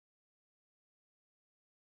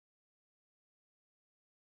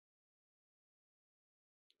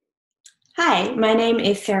Hi, my name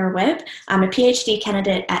is Sara Webb. I'm a PhD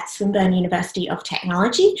candidate at Swinburne University of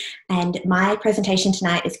Technology, and my presentation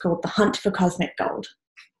tonight is called The Hunt for Cosmic Gold.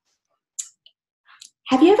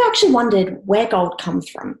 Have you ever actually wondered where gold comes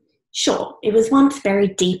from? Sure, it was once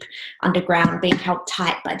buried deep underground, being held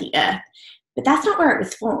tight by the earth, but that's not where it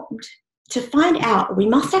was formed. To find out, we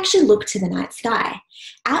must actually look to the night sky,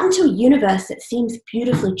 out into a universe that seems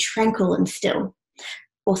beautifully tranquil and still,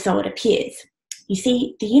 or so it appears. You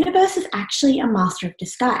see, the universe is actually a master of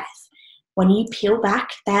disguise. When you peel back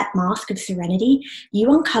that mask of serenity,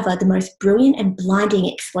 you uncover the most brilliant and blinding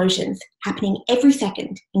explosions happening every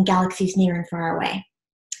second in galaxies near and far away.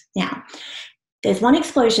 Now, there's one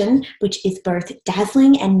explosion which is both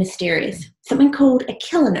dazzling and mysterious, something called a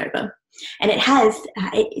kilonova. And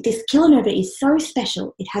this kilonova is so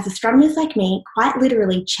special, it has astronomers like me quite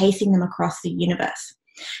literally chasing them across the universe.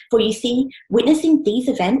 For you see, witnessing these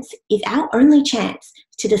events is our only chance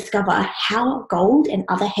to discover how gold and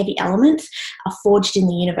other heavy elements are forged in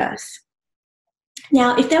the universe.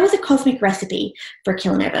 Now, if there was a cosmic recipe for a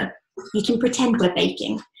kilonova, you can pretend we're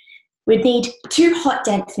baking. We'd need two hot,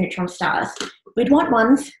 dense neutron stars. We'd want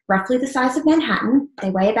ones roughly the size of Manhattan.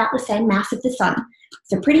 They weigh about the same mass of the sun,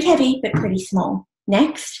 so pretty heavy but pretty small.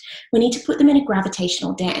 Next, we need to put them in a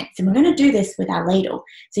gravitational dance, and we're going to do this with our ladle.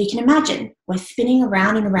 So you can imagine we're spinning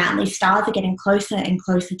around and around. These stars are getting closer and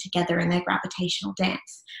closer together in their gravitational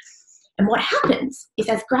dance. And what happens is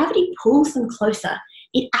as gravity pulls them closer,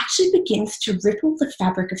 it actually begins to ripple the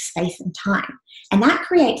fabric of space and time. And that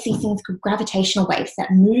creates these things called gravitational waves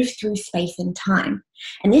that move through space and time.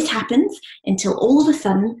 And this happens until all of a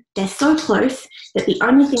sudden they're so close that the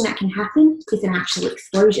only thing that can happen is an actual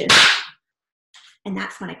explosion. And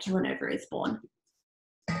that's when a kilonova is born.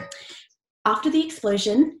 After the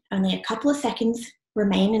explosion, only a couple of seconds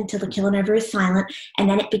remain until the kilonova is silent, and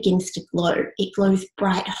then it begins to glow. It glows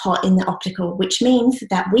bright hot in the optical, which means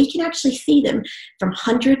that we can actually see them from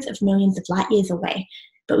hundreds of millions of light years away,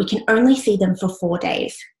 but we can only see them for 4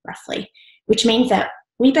 days, roughly, which means that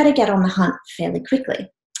we better get on the hunt fairly quickly.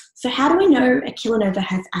 So how do we know a kilonova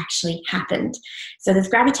has actually happened? So there's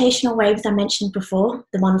gravitational waves I mentioned before,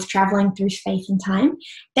 the ones traveling through space and time.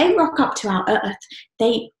 They rock up to our Earth.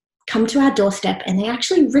 They come to our doorstep and they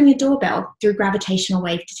actually ring a doorbell through gravitational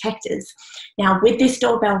wave detectors. Now, with this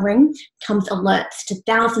doorbell ring comes alerts to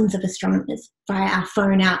thousands of astronomers via our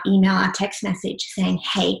phone, our email, our text message saying,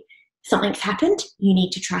 hey, something's happened, you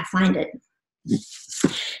need to try find it.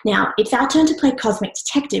 Now, it's our turn to play cosmic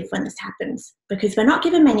detective when this happens, because we're not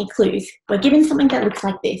given many clues. We're given something that looks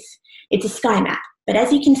like this. It's a sky map, but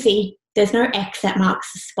as you can see, there's no X that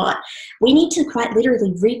marks the spot. We need to quite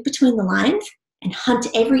literally read between the lines and hunt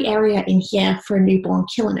every area in here for a newborn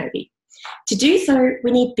kilonovae. To do so,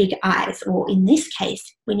 we need big eyes, or in this case,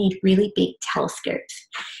 we need really big telescopes.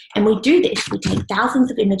 And we do this, we take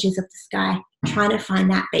thousands of images of the sky trying to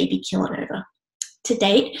find that baby kilonova. To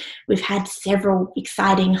date, we've had several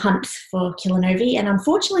exciting hunts for kilonovae, and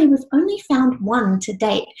unfortunately, we've only found one to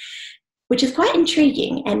date, which is quite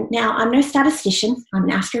intriguing. And now, I'm no statistician, I'm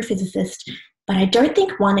an astrophysicist, but I don't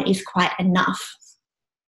think one is quite enough.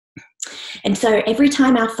 And so every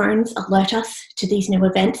time our phones alert us to these new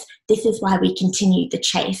events, this is why we continue the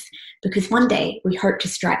chase, because one day we hope to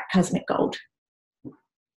strike cosmic gold.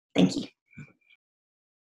 Thank you.